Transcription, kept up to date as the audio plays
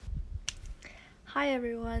Hi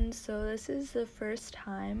everyone, so this is the first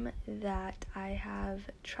time that I have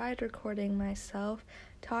tried recording myself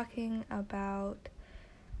talking about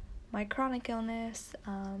my chronic illness,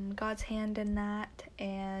 God's hand in that,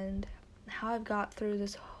 and how I've got through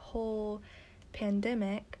this whole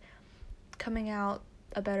pandemic coming out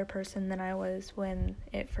a better person than I was when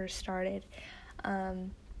it first started.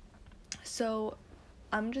 So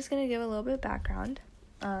I'm just going to give a little bit of background.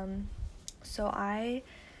 So I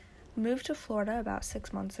moved to Florida about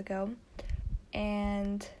 6 months ago,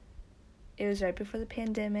 and it was right before the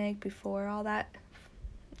pandemic, before all that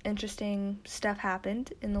interesting stuff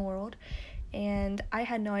happened in the world, and I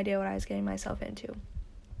had no idea what I was getting myself into.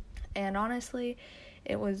 And honestly,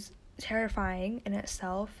 it was terrifying in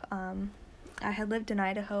itself. I had lived in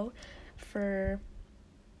Idaho for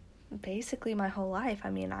basically my whole life. I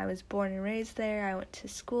mean, I was born and raised there. I went to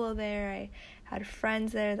school there. I had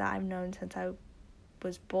friends there that I've known since I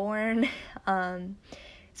was born.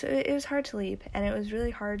 So it was hard to leave, and it was really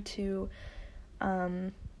hard to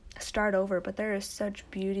start over, but there is such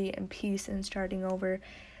beauty and peace in starting over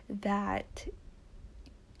that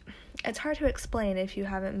it's hard to explain if you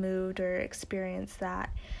haven't moved or experienced that.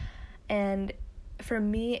 And for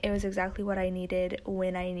me, it was exactly what I needed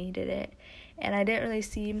when I needed it, and I didn't really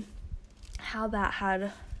see how that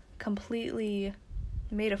had completely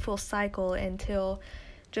made a full cycle until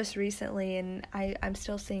just recently, and I'm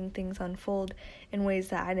still seeing things unfold in ways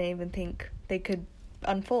that I didn't even think they could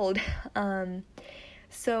unfold.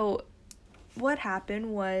 So what happened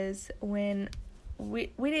was, when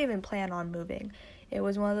we didn't even plan on moving. It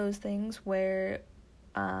was one of those things where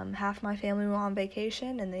half my family went on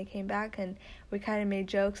vacation and they came back, and we kind of made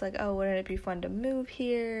jokes like, oh, wouldn't it be fun to move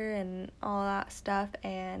here and all that stuff.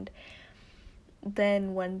 And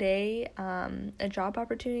then one day a job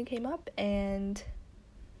opportunity came up, and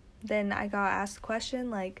then I got asked the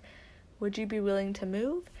question, like, would you be willing to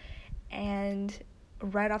move? And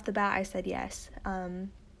right off the bat, I said yes.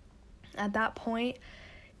 At that point,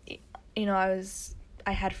 you know,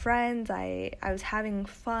 I had friends, I was having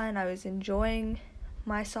fun, I was enjoying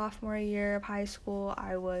my sophomore year of high school.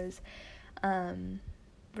 I was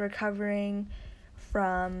recovering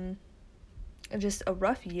from just a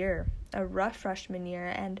rough freshman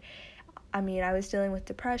year, and I mean, I was dealing with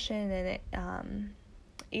depression and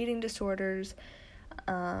eating disorders.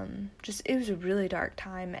 It was a really dark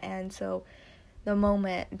time. And so the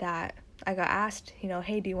moment that I got asked,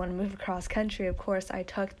 hey, do you want to move across country? Of course, I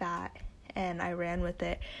took that and I ran with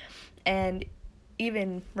it. And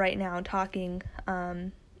even right now talking,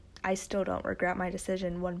 I still don't regret my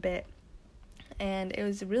decision one bit. And it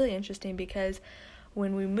was really interesting because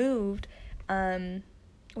when we moved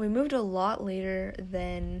a lot later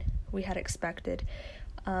than we had expected.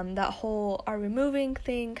 That whole are we moving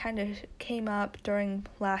thing kind of came up during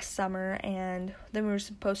last summer, and then we were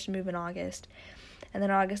supposed to move in August, and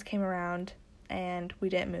then August came around and we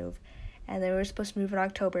didn't move, and then we were supposed to move in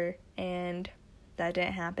October, and that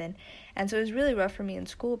didn't happen. And so it was really rough for me in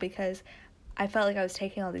school because I felt like I was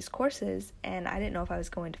taking all these courses and I didn't know if I was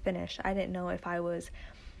going to finish. I didn't know if I was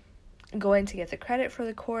going to get the credit for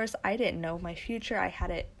the course. I didn't know my future. I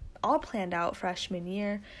had it all planned out freshman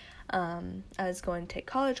year. I was going to take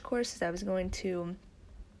college courses. I was going to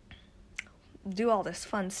do all this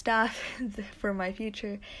fun stuff for my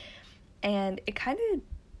future. And it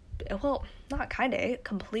it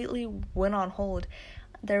completely went on hold.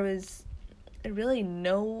 There was really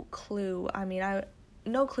no clue. I mean,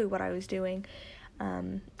 no clue what I was doing.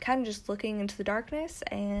 Kind of just looking into the darkness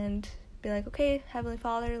and be like, okay, Heavenly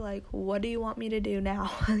Father, like, what do you want me to do now?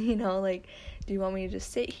 Do you want me to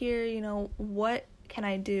just sit here? What can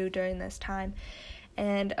I do during this time?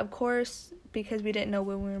 And of course, because we didn't know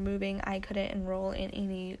when we were moving, I couldn't enroll in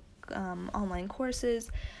any online courses.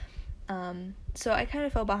 So I kind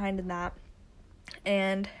of fell behind in that.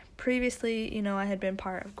 And previously, I had been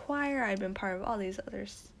part of choir. I'd been part of all these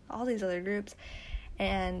other groups,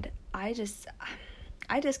 and I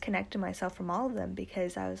disconnected myself from all of them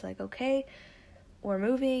because I was like, okay, we're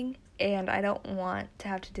moving, and I don't want to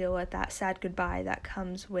have to deal with that sad goodbye that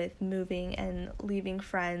comes with moving and leaving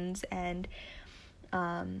friends and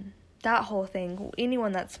that whole thing.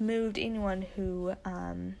 Anyone that's moved, anyone who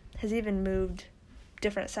has even moved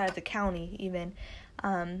different side of the county even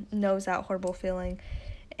knows that horrible feeling.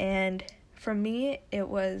 And for me, it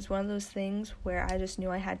was one of those things where I just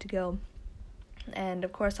knew I had to go. And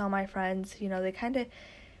of course, all my friends, they kind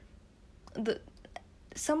of,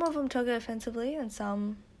 some of them took it offensively and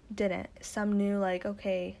some didn't. Some knew, like,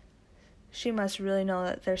 okay, she must really know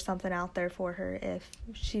that there's something out there for her if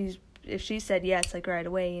she said yes, like, right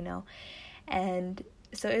away, And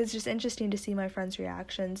so it was just interesting to see my friends'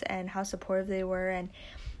 reactions and how supportive they were. And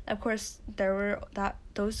of course there were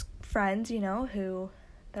those friends, who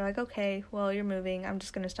they're like, okay, well, you're moving, I'm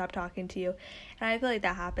just going to stop talking to you. And I feel like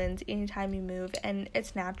that happens anytime you move, and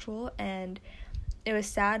it's natural. And it was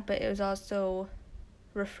sad, but it was also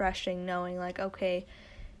refreshing knowing, like, okay,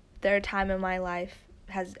 their time in my life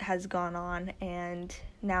has gone on, and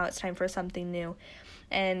now it's time for something new.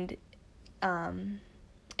 And in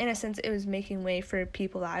a sense, it was making way for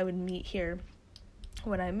people that I would meet here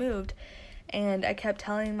when I moved. And I kept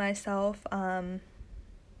telling myself, I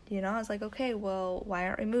was like, okay, well, why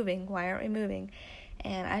aren't we moving?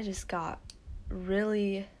 And I just got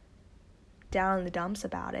really down in the dumps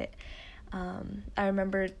about it. I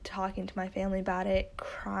remember talking to my family about it,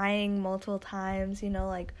 crying multiple times,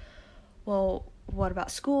 like, well, what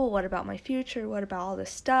about school? What about my future? What about all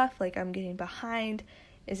this stuff? Like, I'm getting behind.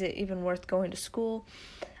 Is it even worth going to school?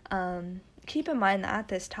 Keep in mind that at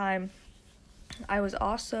this time, I was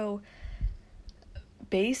also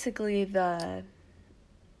basically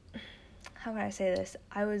how can I say this?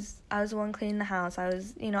 I was the one cleaning the house. I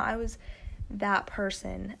was that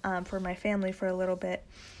person for my family for a little bit.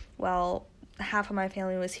 Well, half of my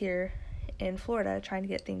family was here in Florida trying to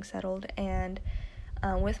get things settled, and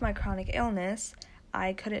with my chronic illness,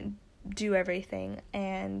 I couldn't do everything.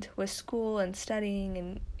 And with school and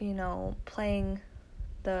studying and, playing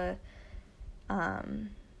the,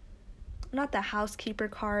 not the housekeeper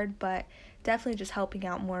card, but definitely just helping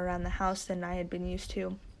out more around the house than I had been used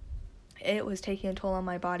to, it was taking a toll on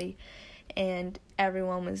my body, and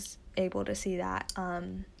everyone was able to see that.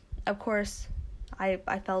 Of course, I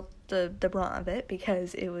felt the brunt of it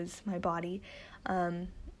because it was my body, and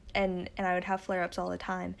I would have flare-ups all the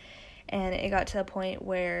time, and it got to the point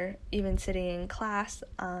where even sitting in class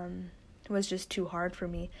was just too hard for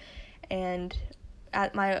me. And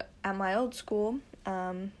at my old school,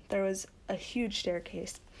 there was a huge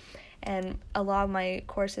staircase, and a lot of my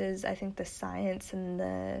courses, I think the science and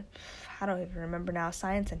I don't even remember now,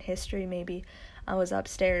 science and history maybe, I was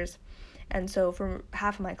upstairs. And so for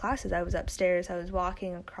half of my classes, I was upstairs. I was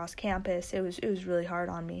walking across campus. It was really hard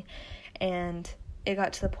on me. And it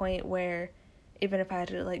got to the point where even if I had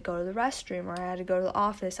to, like, go to the restroom or I had to go to the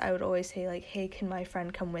office, I would always say, like, hey, can my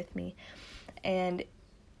friend come with me? And,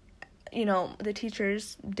 the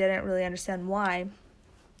teachers didn't really understand why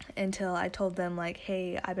until I told them, like,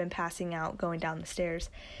 hey, I've been passing out going down the stairs.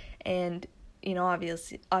 And,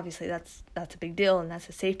 obviously that's a big deal, and that's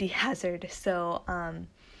a safety hazard. So,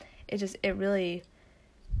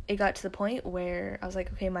 it got to the point where I was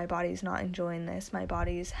like, okay, my body's not enjoying this. My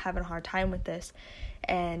body's having a hard time with this.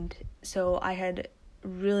 And so I had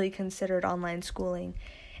really considered online schooling,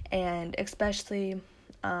 and especially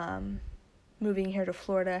moving here to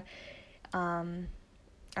Florida, I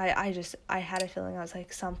had a feeling, I was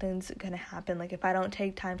like, something's going to happen. Like, if I don't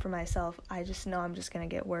take time for myself, I just know I'm just going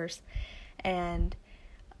to get worse. And,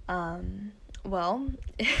 well,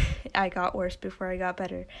 I got worse before I got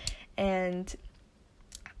better. And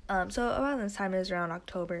so around this time, it was around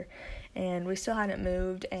October, and we still hadn't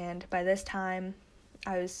moved. And by this time,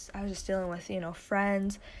 I was just dealing with,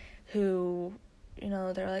 friends who,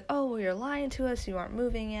 they're like, oh, well, you're lying to us, you aren't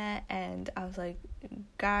moving yet. And I was like,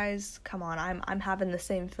 guys, come on, I'm having the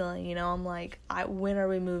same feeling, I'm like, when are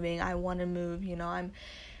we moving? I want to move,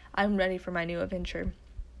 I'm ready for my new adventure.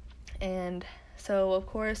 And so, of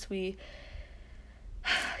course, we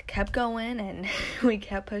kept going, and we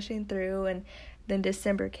kept pushing through, and then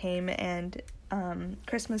December came, and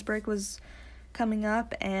Christmas break was coming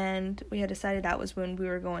up, and we had decided that was when we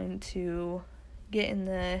were going to get in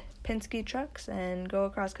the Penske trucks and go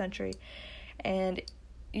across country. And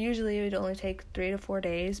usually it would only take 3 to 4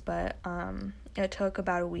 days, but it took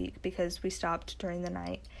about a week because we stopped during the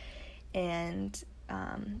night. And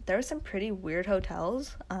there were some pretty weird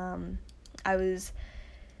hotels. That was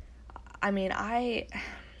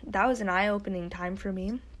an eye-opening time for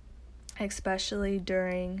me, especially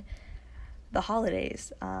during the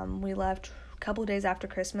holidays. We left a couple days after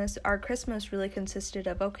Christmas. Our Christmas really consisted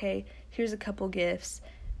of, okay, here's a couple gifts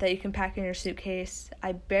that you can pack in your suitcase.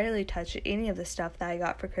 I barely touched any of the stuff that I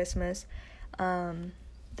got for Christmas. Then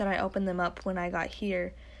I opened them up when I got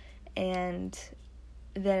here. And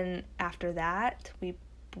then after that, we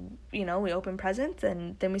opened presents,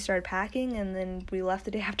 and then we started packing, and then we left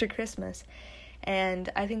the day after Christmas. And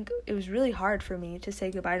I think it was really hard for me to say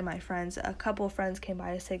goodbye to my friends. A couple of friends came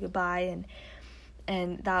by to say goodbye,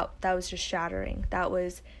 and that was just shattering. That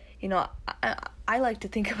was, I like to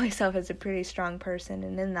think of myself as a pretty strong person,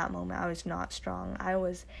 and in that moment I was not strong. I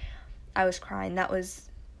was crying. That was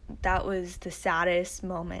the saddest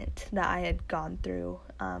moment that I had gone through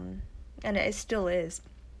and it still is.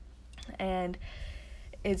 And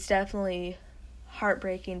it's definitely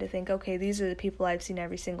heartbreaking to think, okay, these are the people I've seen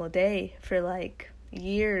every single day for like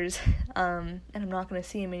years, and I'm not going to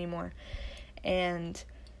see them anymore. And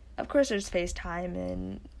of course there's FaceTime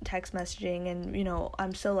and text messaging, and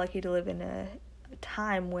I'm so lucky to live in a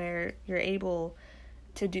time where you're able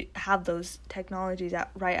to have those technologies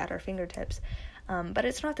right at our fingertips, but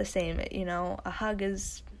it's not the same. A hug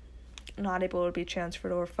is not able to be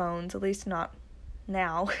transferred over phones, at least not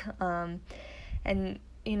now. And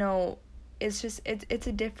it's just it's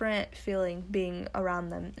a different feeling being around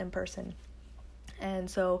them in person. And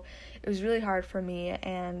so it was really hard for me,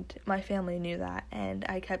 and my family knew that, and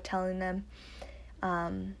I kept telling them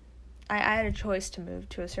I had a choice to move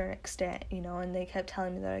to a certain extent, and they kept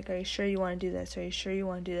telling me that, like, are you sure you want to do this? Are you sure you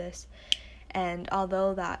want to do this? And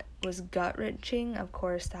although that was gut-wrenching, of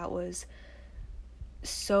course, that was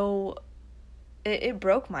so, it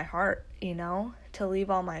broke my heart, to leave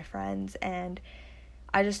all my friends, and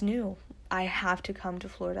I just knew I have to come to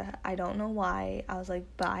Florida. I don't know why. I was like,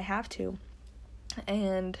 but I have to.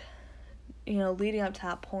 And, leading up to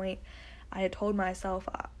that point, I had told myself,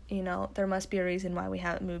 there must be a reason why we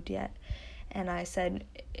haven't moved yet. And I said,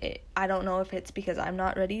 I don't know if it's because I'm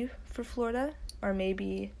not ready for Florida, or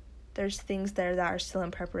maybe there's things there that are still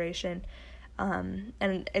in preparation,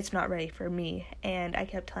 and it's not ready for me. And I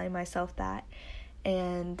kept telling myself that.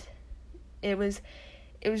 And it was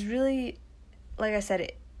really, like I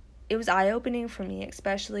said, it was eye-opening for me,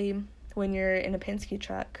 especially when you're in a Penske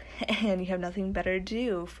truck and you have nothing better to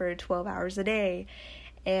do for 12 hours a day,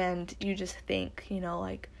 and you just think,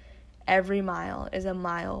 like, every mile is a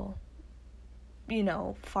mile,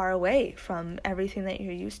 far away from everything that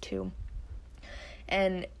you're used to.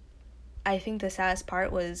 And I think the saddest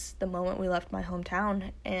part was the moment we left my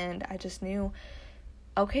hometown, and I just knew,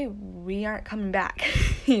 okay, we aren't coming back.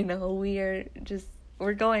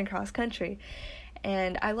 We're going cross country.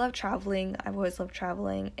 And I love traveling. I've always loved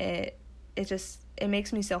traveling. It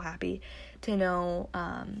makes me so happy to know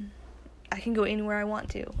I can go anywhere I want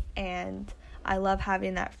to. And I love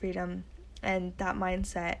having that freedom and that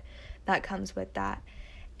mindset that comes with that.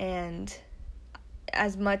 And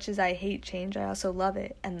as much as I hate change, I also love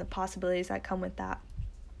it and the possibilities that come with that.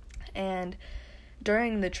 And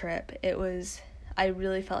during the trip, I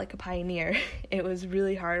really felt like a pioneer. It was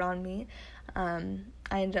really hard on me.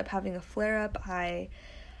 I ended up having a flare-up. I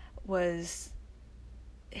was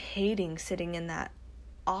hating sitting in that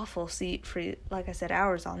awful seat for, like I said,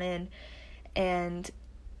 hours on end. And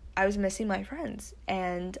I was missing my friends.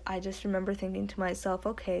 And I just remember thinking to myself,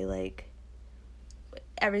 okay, like,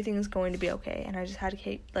 everything's going to be okay. And I just had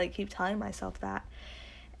to keep telling myself that.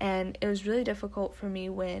 And it was really difficult for me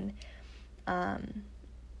when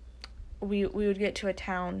we would get to a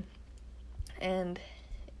town, and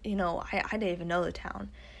I didn't even know the town,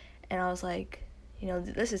 and I was like,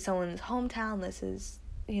 this is someone's hometown, this is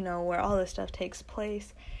where all this stuff takes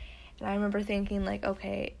place. And I remember thinking, like,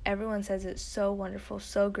 okay, everyone says it's so wonderful,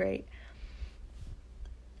 so great,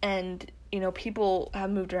 and people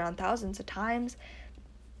have moved around thousands of times,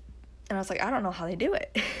 and I was like, I don't know how they do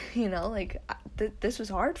it. This was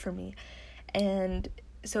hard for me. And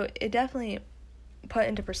so it definitely put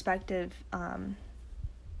into perspective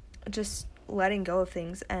just letting go of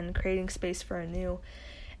things and creating space for a new.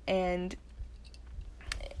 And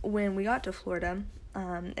when we got to Florida,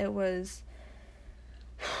 it was,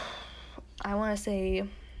 I want to say,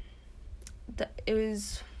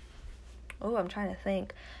 I'm trying to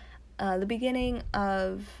think, the beginning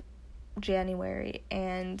of January,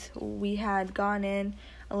 and we had gone in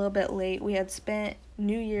a little bit late. We had spent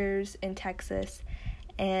New Year's in Texas,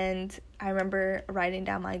 and I remember writing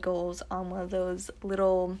down my goals on one of those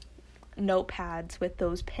little notepads with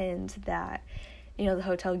those pins that the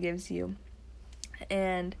hotel gives you.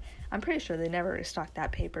 And I'm pretty sure they never restocked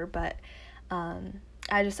that paper, but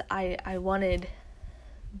I wanted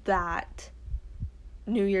that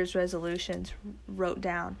New Year's resolutions wrote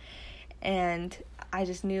down. And I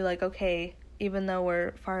just knew, like, okay, even though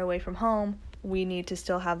we're far away from home, we need to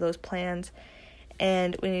still have those plans,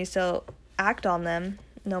 and we need to still act on them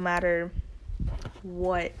no matter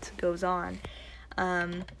what goes on.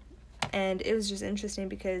 And it was just interesting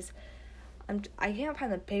because I can't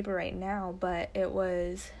find the paper right now, but it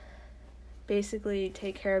was basically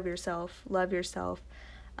take care of yourself, love yourself,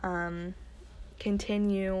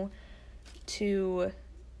 continue to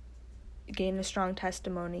gain a strong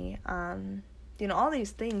testimony, all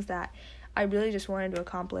these things that I really just wanted to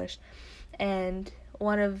accomplish. And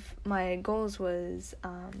one of my goals was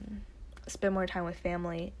spend more time with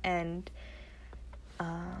family and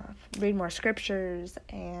read more scriptures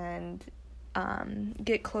and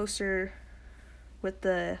get closer with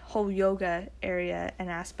the whole yoga area and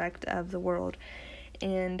aspect of the world.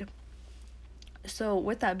 And so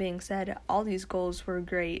with that being said, all these goals were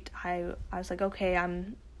great. I was like, okay,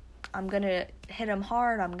 I'm gonna hit them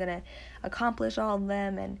hard. I'm gonna accomplish all of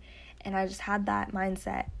them, and I just had that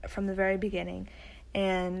mindset from the very beginning.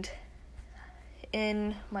 And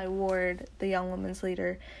in my ward, the young women's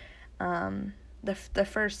leader, the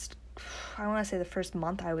first, I want to say the first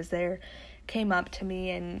month I was there, came up to me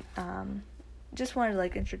and just wanted to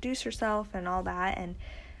like introduce herself and all that. And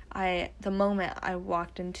the moment I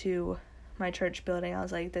walked into my church building, I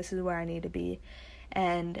was like, this is where I need to be.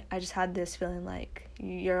 And I just had this feeling like,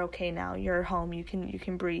 you're okay now, you're home, you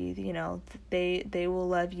can breathe, you know, they will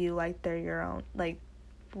love you like they're your own, like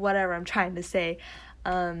whatever I'm trying to say.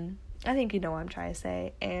 I think you know what I'm trying to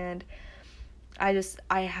say. And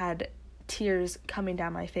I had tears coming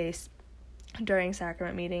down my face during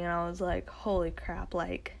sacrament meeting, and I was like, holy crap,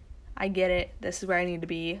 like, I get it, this is where I need to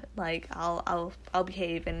be, like, I'll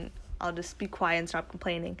behave, and I'll just be quiet and stop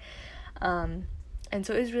complaining. And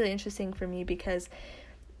so it was really interesting for me, because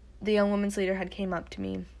the young women's leader had came up to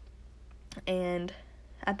me, and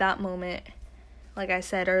at that moment, like I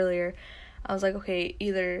said earlier, I was like, okay,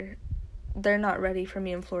 either they're not ready for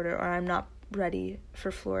me in Florida, or I'm not ready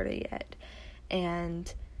for Florida yet.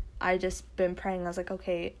 And I just been praying. I was like,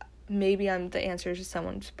 okay, maybe I'm the answer to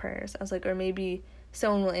someone's prayers. I was like, or maybe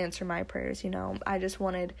someone will answer my prayers, you know. I just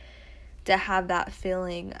wanted to have that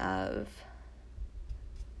feeling of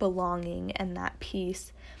belonging and that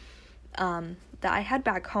peace that I had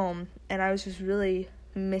back home, and I was just really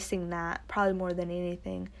missing that, probably more than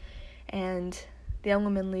anything. And the young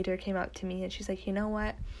woman leader came up to me, and she's like, you know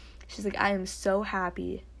what? She's like, I am so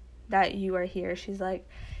happy that you are here. She's like,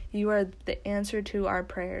 you are the answer to our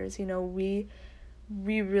prayers. You know, we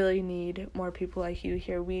really need more people like you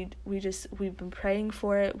here. We've been praying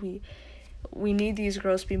for it. We need these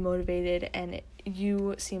girls to be motivated, and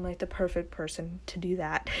you seem like the perfect person to do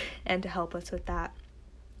that and to help us with that.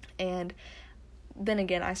 And then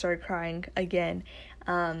again, I started crying again.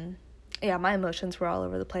 Yeah, my emotions were all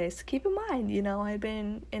over the place. Keep in mind, you know, I'd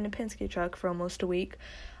been in a Penske truck for almost a week.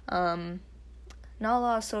 Not a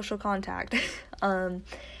lot of social contact.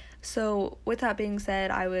 So with that being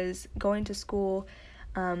said, I was going to school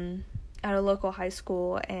at a local high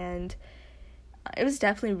school, and it was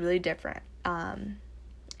definitely really different.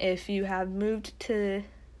 If you have moved to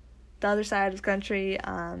the other side of the country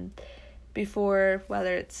before,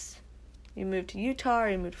 whether it's you moved to Utah or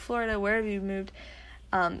you moved to Florida, wherever you moved,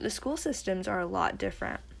 the school systems are a lot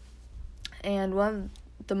different. And one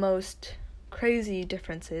of the most crazy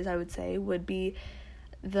differences, I would say, would be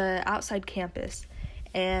the outside campus.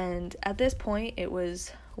 And at this point, it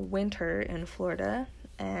was winter in Florida,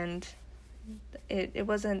 and it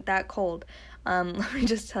wasn't that cold. Let me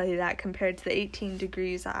just tell you that, compared to the 18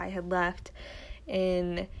 degrees I had left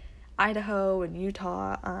in Idaho and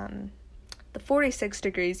Utah, the 46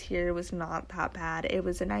 degrees here was not that bad. It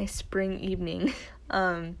was a nice spring evening.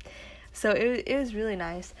 So it was really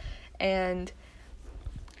nice. And,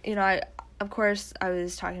 you know, I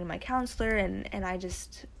was talking to my counselor, and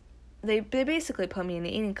they basically put me in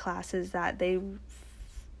any classes that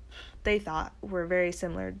they thought were very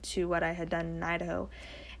similar to what I had done in Idaho.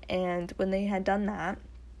 And when they had done that,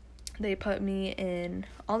 they put me in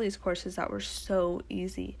all these courses that were so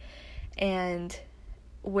easy. And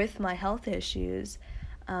with my health issues,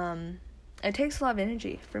 it takes a lot of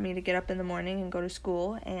energy for me to get up in the morning and go to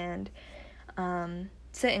school and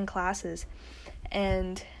sit in classes.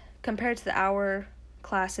 And compared to the hour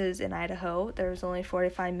classes in Idaho, there was only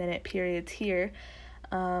 45-minute periods here.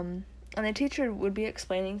 And the teacher would be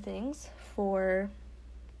explaining things for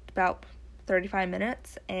about 35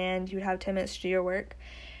 minutes, and you would have 10 minutes to do your work.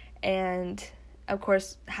 And of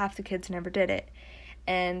course, half the kids never did it.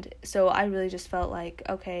 And so I really just felt like,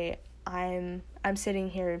 okay, I'm sitting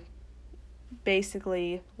here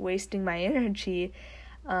basically wasting my energy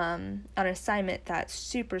on an assignment that's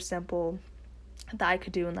super simple that I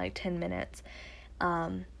could do in like 10 minutes.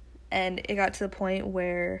 And it got to the point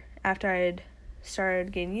where after I had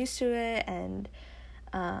started getting used to it and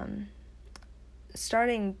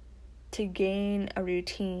starting to gain a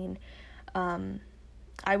routine,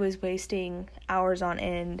 I was wasting hours on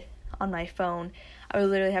end on my phone. I would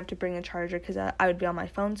literally have to bring a charger because I would be on my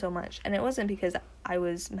phone so much. And it wasn't because I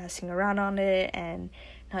was messing around on it and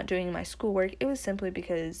not doing my schoolwork. It was simply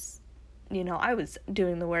because, you know, I was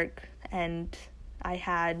doing the work and I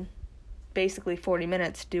had basically 40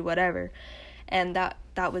 minutes to do whatever. And that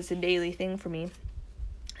was a daily thing for me.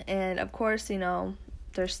 And of course, you know,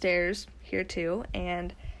 there's stairs here too.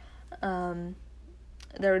 And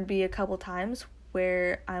there would be a couple times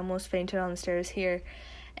where I almost fainted on the stairs here,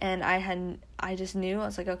 and I just knew, I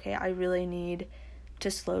was like, okay, I really need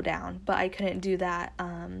to slow down, but I couldn't do that.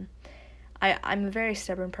 I'm a very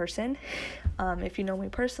stubborn person. If you know me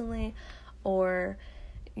personally, or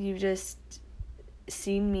you've just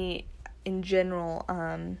seen me in general,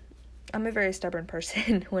 I'm a very stubborn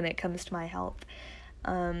person when it comes to my health,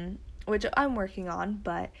 which I'm working on,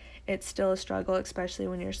 but it's still a struggle, especially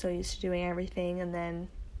when you're so used to doing everything and then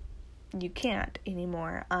you can't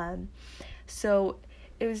anymore. So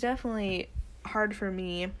it was definitely hard for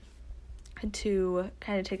me to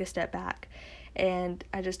kind of take a step back, and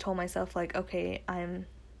I just told myself, like, okay, I'm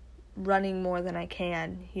running more than I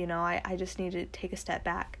can, I just need to take a step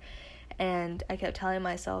back. And I kept telling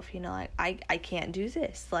myself, I can't do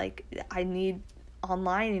this, like, I need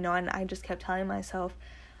online, and I just kept telling myself,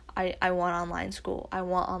 I want online school,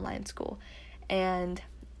 and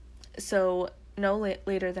so no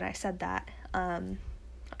later than I said that,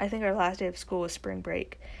 I think our last day of school was spring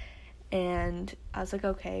break, and I was like,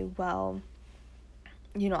 okay, well,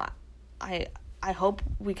 I hope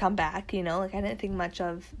we come back, like, I didn't think much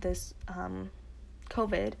of this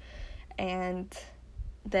COVID, and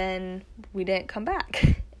then we didn't come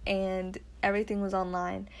back, and everything was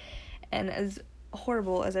online. And as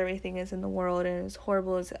horrible as everything is in the world, and as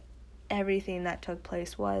horrible as everything that took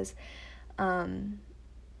place was,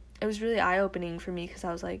 it was really eye-opening for me, because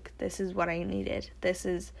I was like, this is what I needed.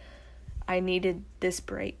 I needed this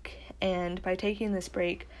break. And by taking this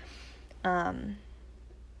break,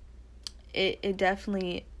 it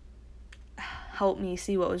definitely helped me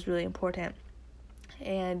see what was really important.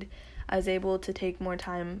 And I was able to take more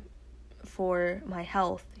time for my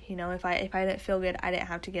health. If I didn't feel good, I didn't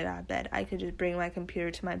have to get out of bed. I could just bring my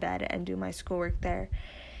computer to my bed and do my schoolwork there.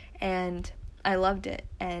 And I loved it.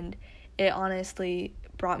 And it honestly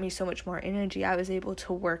brought me so much more energy. I was able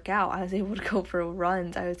to work out. I was able to go for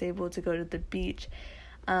runs. I was able to go to the beach.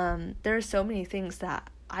 There are so many things that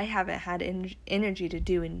I haven't had energy to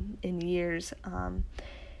do in years.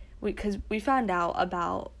 Because we found out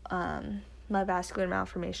about my vascular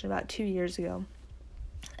malformation about 2 years ago.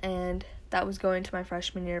 And that was going to my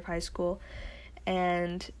freshman year of high school,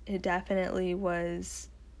 and it definitely was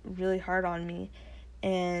really hard on me.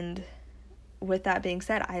 And with that being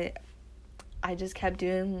said, I just kept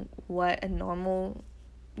doing what a normal,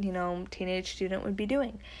 teenage student would be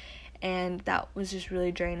doing, and that was just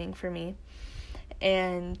really draining for me.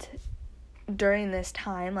 And during this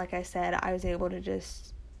time, like I said, I was able to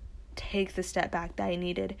just take the step back that I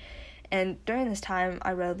needed. And during this time,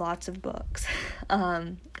 I read lots of books.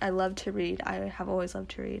 I love to read. I have always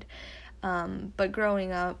loved to read. But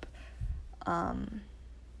growing up,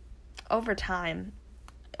 over time,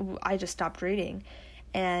 I just stopped reading.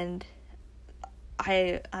 And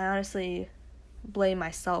I honestly blame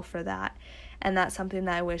myself for that. And that's something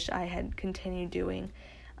that I wish I had continued doing.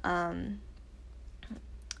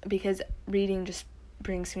 Because reading just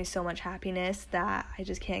brings me so much happiness that I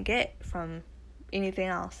just can't get from anything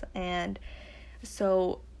else. And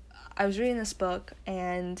so I was reading this book,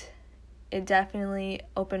 and it definitely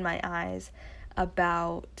opened my eyes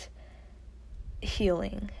about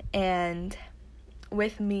healing. And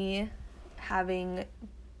with me having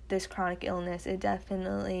this chronic illness, it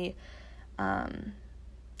definitely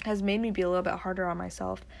has made me be a little bit harder on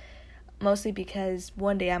myself, mostly because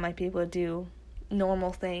one day I might be able to do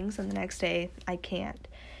normal things and the next day I can't.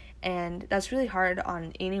 And that's really hard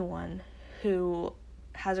on anyone who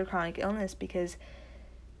has a chronic illness, because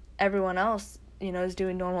everyone else, is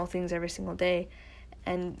doing normal things every single day,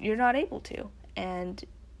 and you're not able to. And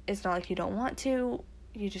it's not like you don't want to,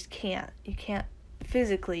 you just can't. You can't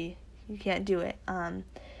physically, you can't do it.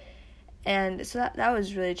 And so that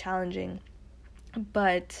was really challenging.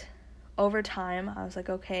 But over time, I was like,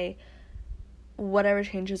 okay, whatever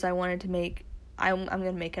changes I wanted to make, I'm going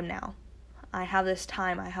to make them now. I have this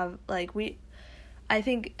time. I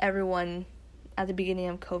think everyone at the beginning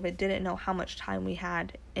of COVID didn't know how much time we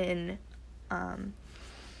had in,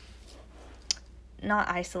 not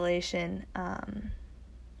isolation,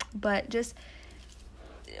 but just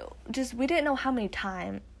we didn't know how many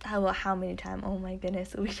time, oh my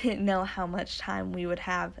goodness, we didn't know how much time we would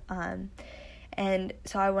have, and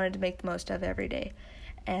so I wanted to make the most of every day.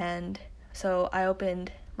 And so I opened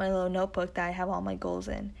my little notebook that I have all my goals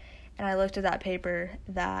in, and I looked at that paper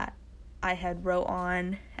that I had wrote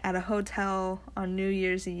on at a hotel on New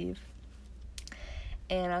Year's Eve,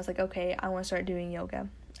 and I was like, okay, I want to start doing yoga.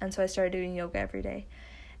 And so I started doing yoga every day,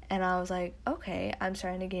 and I was like, okay, I'm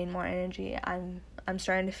starting to gain more energy. I'm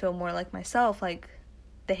starting to feel more like myself, like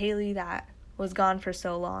the Hailey that was gone for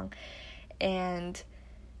so long. And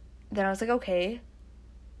then I was like, okay,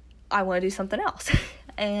 I want to do something else.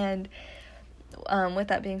 And with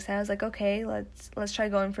that being said, I was like, okay, let's try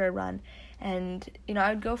going for a run. And,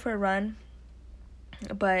 I would go for a run,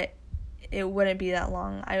 but it wouldn't be that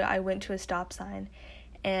long. I went to a stop sign,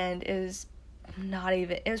 and it was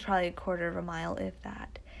probably a quarter of a mile, if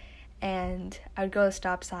that. And I would go to the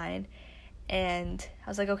stop sign, and I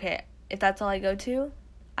was like, okay, if that's all I go to,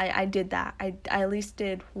 I did that. I at least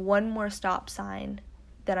did one more stop sign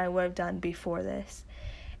than I would have done before this.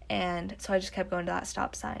 And so I just kept going to that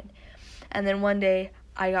stop sign. And then one day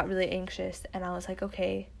I got really anxious, and I was like,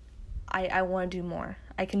 okay, I want to do more.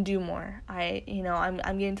 I can do more. I'm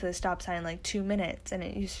getting to the stop sign in like 2 minutes, and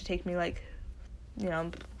it used to take me like,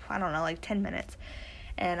 I don't know, like 10 minutes.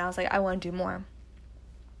 And I was like, I want to do more.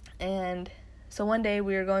 And so one day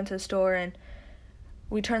we were going to the store, and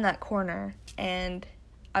we turned that corner, and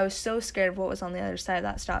I was so scared of what was on the other side of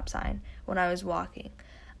that stop sign when I was walking.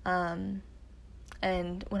 And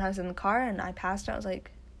when I was in the car and I passed it, I was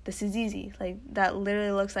like, this is easy. Like, that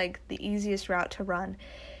literally looks like the easiest route to run.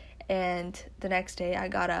 And the next day I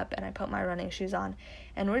got up and I put my running shoes on.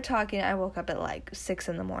 And we're talking, I woke up at like 6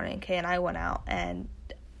 in the morning, okay, and I went out and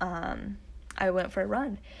I went for a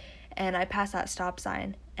run. And I passed that stop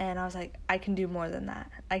sign, and I was like, I can do more than that.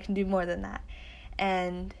 I can do more than that.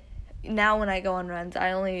 And now when I go on runs,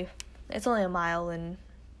 it's only a mile and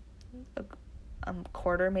a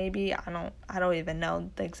quarter maybe. I don't even know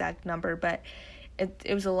the exact number, but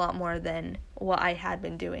it was a lot more than what I had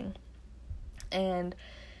been doing. And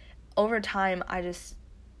over time,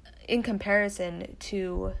 in comparison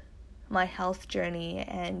to my health journey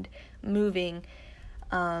and moving,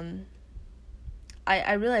 I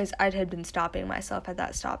realized I had been stopping myself at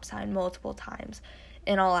that stop sign multiple times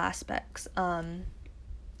in all aspects,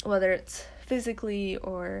 whether it's physically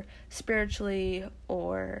or spiritually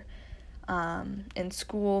or in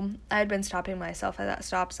school. I had been stopping myself at that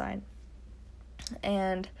stop sign,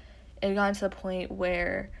 and it had gotten to the point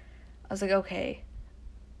where I was like, okay,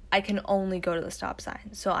 I can only go to the stop sign,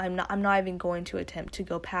 so I'm not even going to attempt to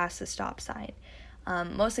go past the stop sign,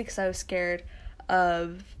 mostly because I was scared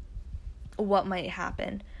of what might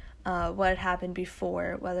happen, what had happened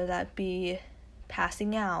before, whether that be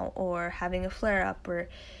passing out or having a flare-up or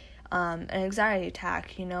an anxiety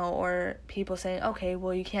attack, or people saying, okay,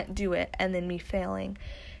 well, you can't do it, and then me failing.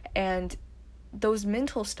 And those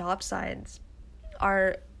mental stop signs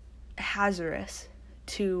are hazardous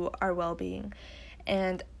to our well-being,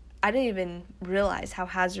 and I didn't even realize how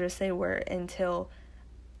hazardous they were until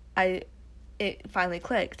it finally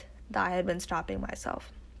clicked that I had been stopping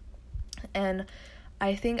myself. And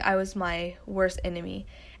I think I was my worst enemy,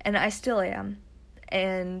 and I still am.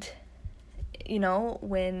 And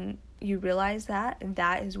when you realize that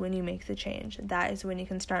is when you make the change. That is when you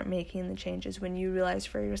can start making the changes, when you realize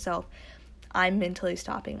for yourself, I'm mentally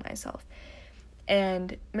stopping myself.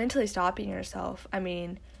 And mentally stopping yourself,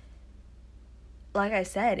 like I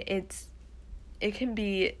said, it can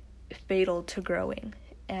be fatal to growing.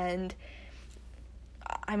 And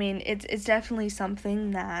it's definitely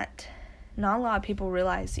something that not a lot of people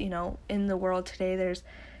realize. In the world today, there's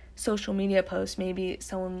social media posts. Maybe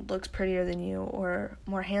someone looks prettier than you, or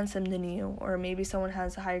more handsome than you, or maybe someone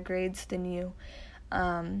has higher grades than you,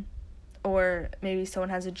 or maybe someone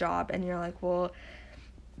has a job, and you're like, well,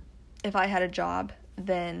 if I had a job,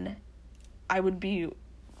 then I would be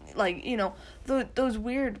like, those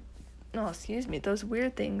weird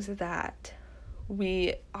things that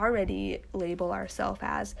we already label ourselves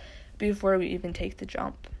as before we even take the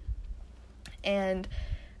jump. And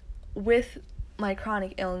with my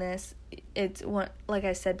chronic illness, like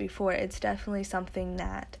I said before, it's definitely something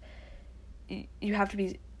that you have to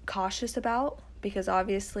be cautious about, because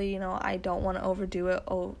obviously, I don't want to overdo it.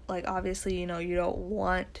 Obviously, you don't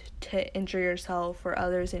want to injure yourself or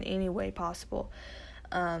others in any way possible.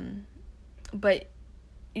 But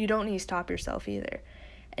you don't need to stop yourself either.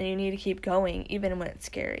 And you need to keep going even when it's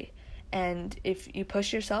scary. And if you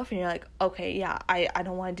push yourself and you're like, okay, yeah, I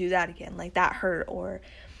don't want to do that again. Like, that hurt, or,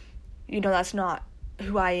 that's not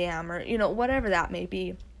who I am, or, whatever that may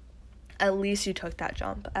be, at least you took that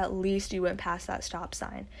jump. At least you went past that stop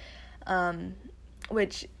sign.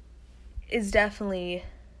 Which is definitely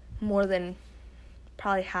more than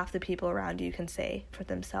probably half the people around you can say for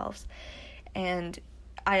themselves. And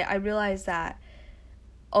I realize that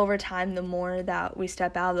over time, the more that we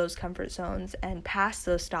step out of those comfort zones and past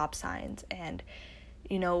those stop signs, and,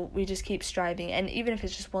 we just keep striving, and even if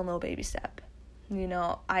it's just one little baby step,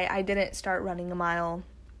 I didn't start running a mile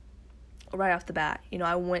right off the bat.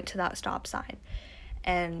 I went to that stop sign,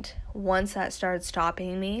 and once that started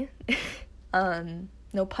stopping me,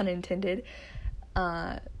 no pun intended,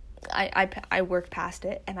 I worked past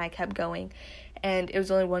it, and I kept going, and it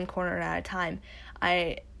was only one corner at a time.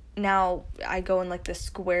 Now I go in like this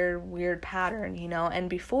square weird pattern, and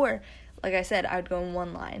before, like I said, I would go in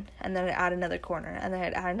one line, and then I'd add another corner, and then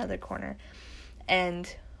I'd add another corner.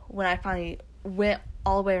 And when I finally went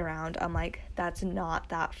all the way around, I'm like, that's not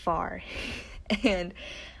that far. And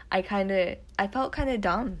I felt kind of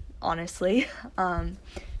dumb, honestly. Kind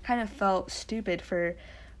of felt stupid for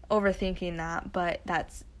overthinking that, but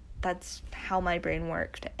that's how my brain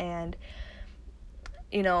worked. And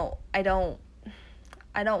I don't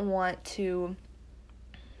want to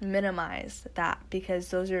minimize that, because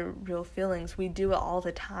those are real feelings. We do it all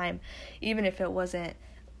the time, even if it wasn't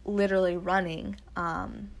literally running,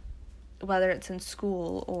 whether it's in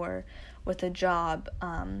school or with a job.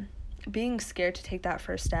 Being scared to take that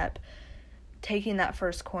first step, taking that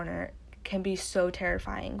first corner, can be so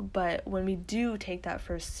terrifying. But when we do take that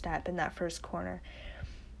first step in that first corner,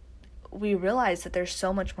 we realize that there's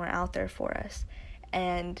so much more out there for us,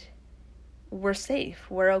 and we're safe,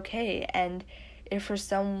 we're okay. And if for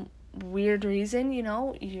some weird reason,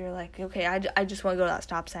 you're like, okay, I just want to go to that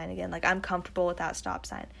stop sign again, like I'm comfortable with that stop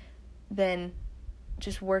sign, then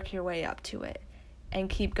just work your way up to it and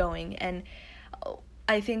keep going. And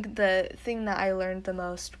I think the thing that I learned the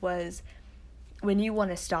most was, when you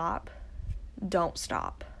want to stop, don't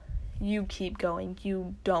stop. You keep going.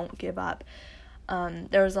 You don't give up.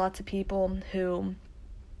 There was lots of people who,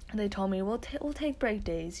 they told me, we'll take break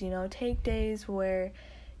days, take days where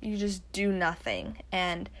you just do nothing.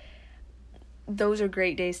 And those are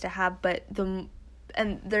great days to have, but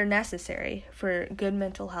and they're necessary for good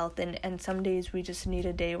mental health. And some days we just need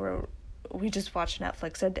a day where we just watch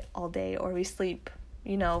Netflix all day, or we sleep,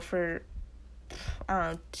 for,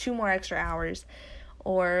 2 more extra hours,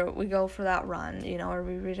 or we go for that run, or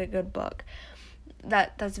we read a good book.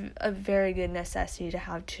 That's a very good necessity to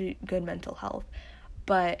have good mental health.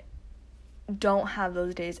 But don't have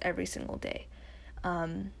those days every single day.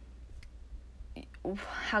 How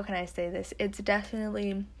can I say this? It's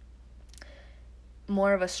definitely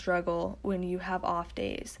more of a struggle when you have off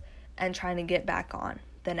days and trying to get back on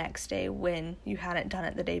the next day when you hadn't done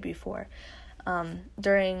it the day before.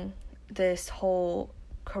 During this whole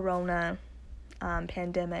corona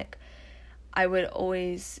pandemic, I would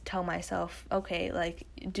always tell myself, okay, like,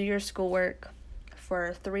 do your schoolwork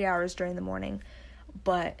for 3 hours during the morning,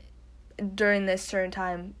 but during this certain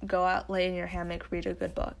time, go out, lay in your hammock, read a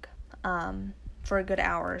good book for a good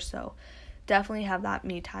hour or so. Definitely have that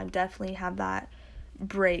me time. Definitely have that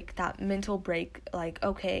break, that mental break. Like,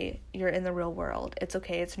 okay, you're in the real world. It's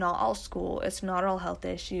okay. It's not all school. It's not all health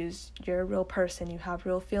issues. You're a real person. You have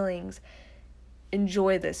real feelings.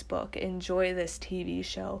 Enjoy this book. Enjoy this TV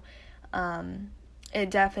show. It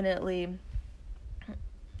definitely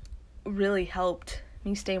really helped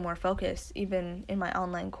me stay more focused, even in my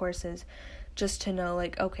online courses, just to know,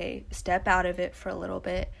 like, okay, step out of it for a little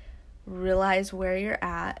bit, realize where you're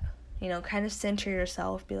at, kind of center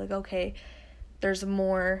yourself, be like, okay, there's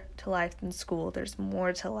more to life than school, there's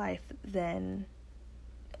more to life than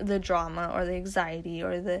the drama or the anxiety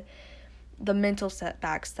or the mental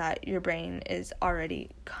setbacks that your brain is already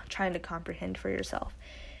trying to comprehend for yourself.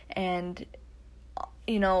 And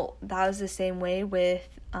that was the same way with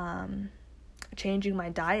changing my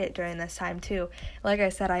diet during this time too. Like I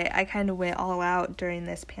said, I kind of went all out during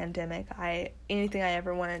this pandemic. Anything I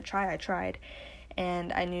ever wanted to try, I tried.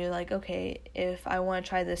 And I knew, like, okay, if I want to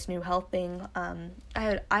try this new health thing,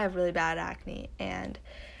 I have really bad acne, and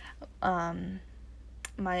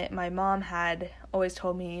my mom had always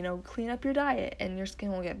told me, clean up your diet and your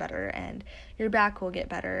skin will get better and your back will get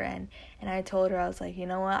better. And I told her, I was like, you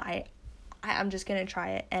know what, I'm just going to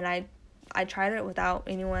try it. And I tried it without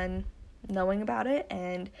anyone knowing about it,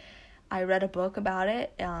 and I read a book about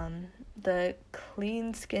it. The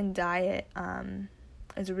Clean Skin Diet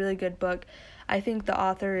is a really good book. I think the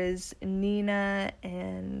author is Nina,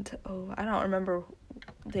 and I don't remember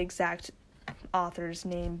the exact author's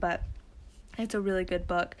name, but it's a really good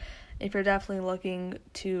book. If you're definitely looking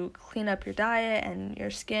to clean up your diet and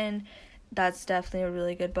your skin, that's definitely a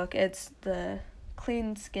really good book. It's the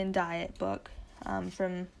Clean Skin Diet book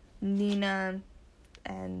from Nina,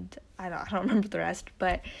 and I don't remember the rest,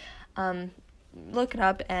 but look it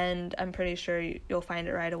up, and I'm pretty sure you'll find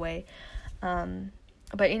it right away.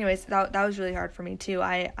 But anyways, that was really hard for me too.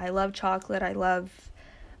 I love chocolate, I love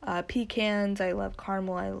pecans, I love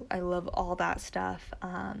caramel, I love all that stuff.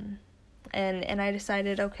 And I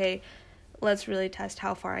decided, okay, let's really test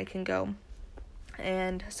how far I can go.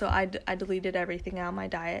 And so I deleted everything out of my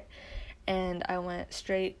diet, and I went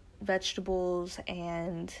straight vegetables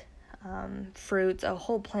and fruits, a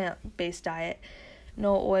whole plant-based diet.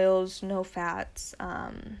 no oils, no fats,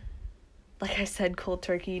 like I said, cold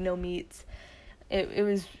turkey, no meats. It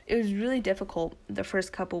was really difficult the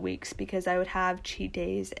first couple weeks because I would have cheat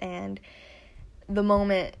days, and the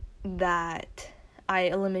moment that I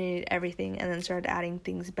eliminated everything and then started adding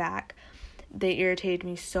things back, they irritated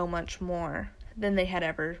me so much more than they had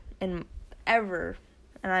ever, and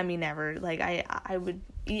I mean ever. Like, I would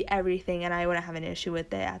eat everything and I wouldn't have an issue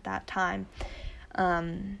with it at that time.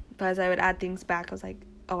 But as I would add things back, I was like,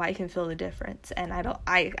 oh, I can feel the difference, and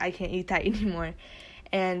I can't eat that anymore.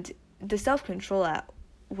 And the self-control that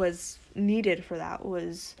was needed for that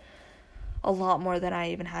was a lot more than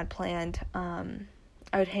I even had planned.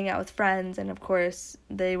 I would hang out with friends, and of course,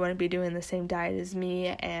 they wouldn't be doing the same diet as me,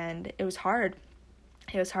 and it was hard.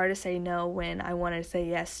 It was hard to say no when I wanted to say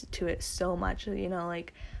yes to it so much, you know,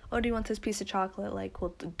 like, oh, do you want this piece of chocolate? Like,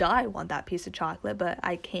 well, duh, I want that piece of chocolate, but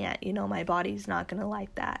I can't, you know, my body's not gonna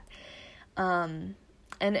like that. And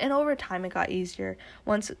over time, it got easier.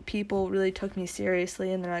 Once people really took me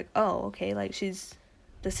seriously, and they're like, oh, okay, like, this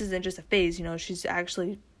isn't just a phase, you know, she's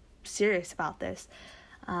actually serious about this.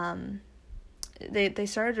 They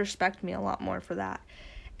started to respect me a lot more for that.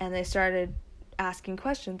 And they started asking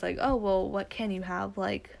questions like, oh, well, what can you have?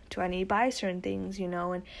 Like, do I need to buy certain things, you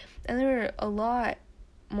know? And they were a lot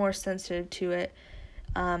more sensitive to it,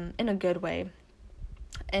 in a good way.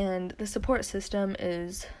 And the support system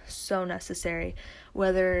is so necessary,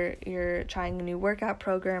 whether you're trying a new workout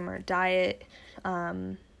program or diet,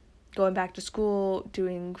 going back to school,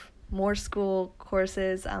 doing more school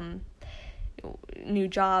courses, new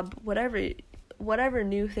job, whatever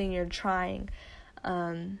new thing you're trying.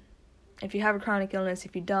 If you have a chronic illness,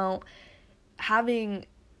 if you don't, having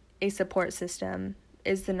a support system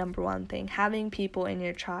is the number one thing. Having people in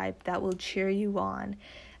your tribe that will cheer you on,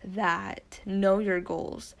 that know your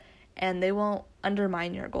goals, and they won't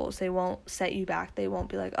undermine your goals. They won't set you back. They won't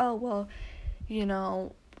be like, oh, well, you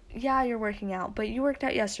know, yeah, you're working out, but you worked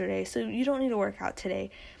out yesterday, so you don't need to work out today.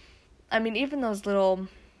 I mean, even those little,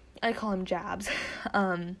 I call them jabs,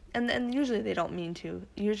 and usually they don't mean to.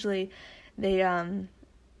 Usually they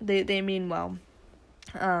mean well,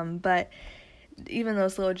 but even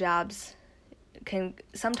those little jabs can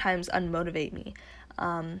sometimes unmotivate me.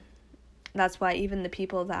 That's why even the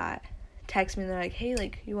people that text me, they're like, hey,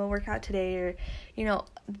 like, you want to work out today? Or, you know,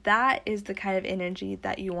 that is the kind of energy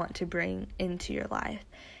that you want to bring into your life,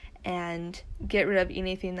 and get rid of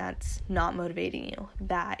anything that's not motivating you,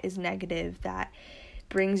 that is negative, that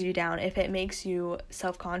brings you down. If it makes you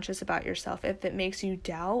self-conscious about yourself, if it makes you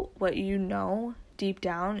doubt what you know deep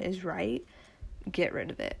down is right, get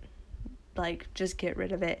rid of it. Like, just get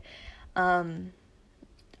rid of it.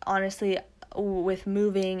 Honestly, with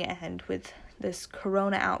moving and with this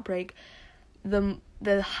corona outbreak, the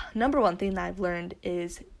number one thing that I've learned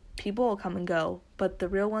is people will come and go, but the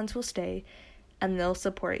real ones will stay, and they'll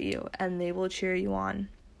support you, and they will cheer you on,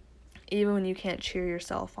 even when you can't cheer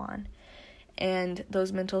yourself on. And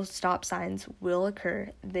those mental stop signs will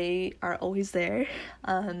occur. They are always there.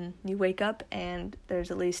 You wake up and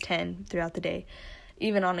there's at least 10 throughout the day,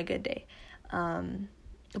 even on a good day.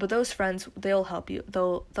 But those friends, they'll help you.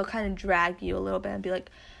 They'll kind of drag you a little bit and be like,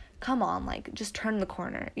 come on, like, just turn the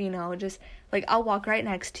corner, you know, just, like, I'll walk right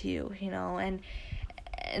next to you, you know, and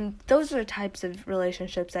those are the types of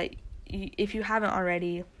relationships that if you haven't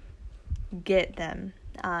already, get them,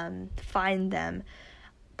 find them,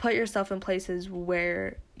 put yourself in places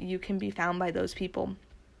where you can be found by those people.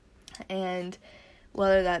 And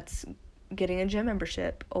whether that's getting a gym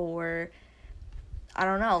membership or, I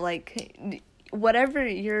don't know, like, whatever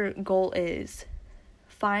your goal is,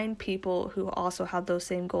 find people who also have those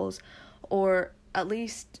same goals, or at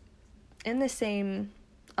least in the same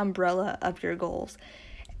umbrella of your goals,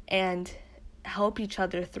 and help each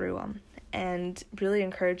other through them, and really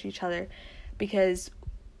encourage each other, because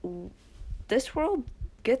this world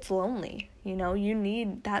gets lonely, you know. You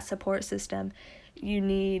need that support system, you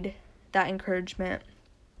need that encouragement,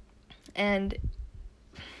 and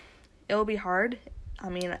it'll be hard. I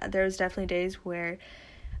mean, there's definitely days where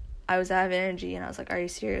I was out of energy and I was like, are you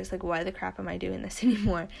serious? Like, why the crap am I doing this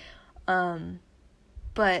anymore?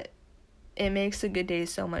 But it makes the good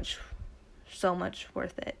days so much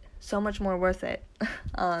worth it. So much more worth it.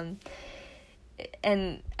 And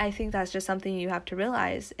I think that's just something you have to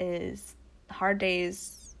realize is hard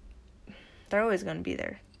days, they're always going to be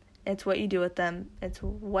there. It's what you do with them. It's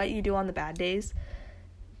what you do on the bad days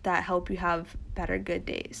that help you have better good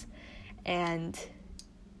days. And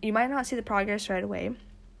you might not see the progress right away,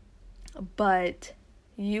 but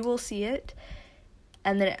you will see it,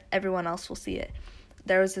 and then everyone else will see it.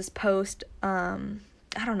 There was this post, I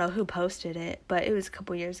don't know who posted it, but it was a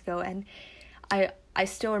couple years ago, and I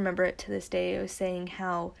still remember it to this day. It was saying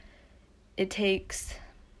how it takes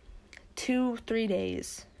 2-3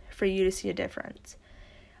 days for you to see a difference,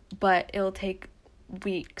 but it'll take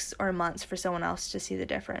weeks or months for someone else to see the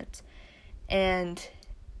difference. And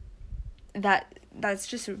that's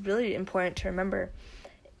just really important to remember,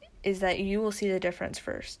 is that you will see the difference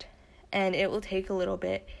first, and it will take a little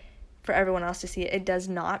bit for everyone else to see it. It does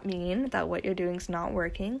not mean that what you're doing is not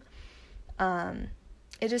working.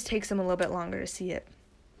 It just takes them a little bit longer to see it.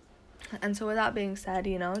 And so with that being said,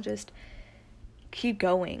 just keep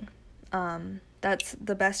going. That's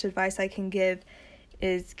the best advice I can give,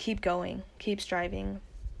 is keep going, keep striving,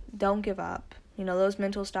 don't give up. Those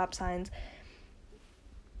mental stop signs,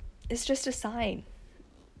 it's just a sign.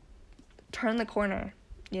 Turn the corner,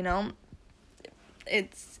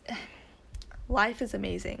 life is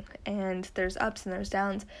amazing, and there's ups and there's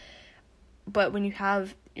downs, but when you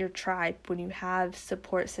have your tribe, when you have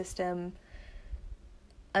support system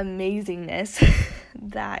amazingness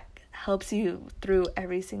that helps you through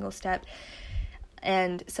every single step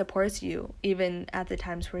and supports you even at the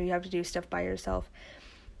times where you have to do stuff by yourself,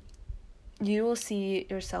 you will see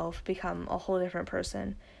yourself become a whole different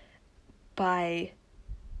person by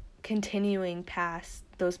continuing past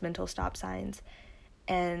those mental stop signs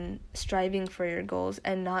and striving for your goals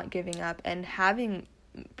and not giving up, and having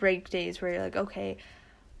break days where you're like, okay,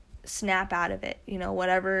 snap out of it.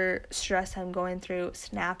 Whatever stress I'm going through,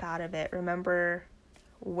 snap out of it. Remember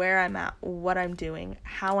where I'm at, what I'm doing,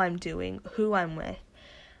 how I'm doing, who I'm with,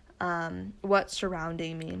 what's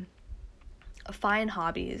surrounding me. Find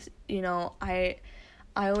hobbies. I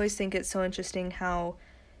always think it's so interesting how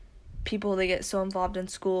people, they get so involved in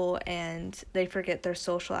school and they forget their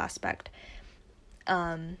social aspect.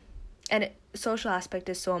 Social aspect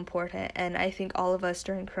is so important, and I think all of us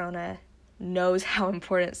during Corona knows how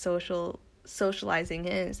important socializing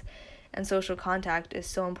is, and social contact is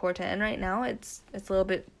so important. And right now it's a little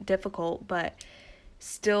bit difficult, but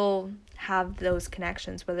still have those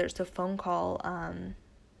connections, whether it's a phone call,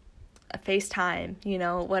 a FaceTime,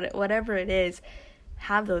 whatever it is,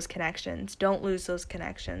 have those connections. Don't lose those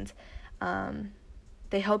connections.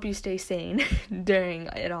 They help you stay sane during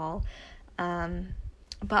it all.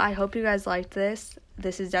 But I hope you guys liked this.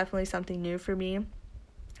 This is definitely something new for me.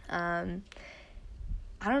 I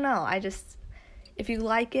don't know. If you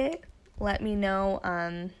like it, let me know.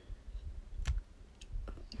 I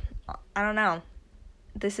don't know.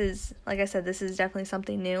 This is, like I said, this is definitely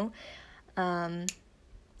something new.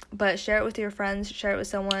 But share it with your friends. Share it with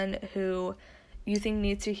someone who you think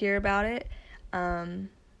needs to hear about it. Or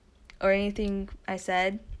anything I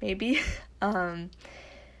said, maybe.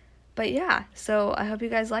 But yeah, so I hope you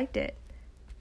guys liked it.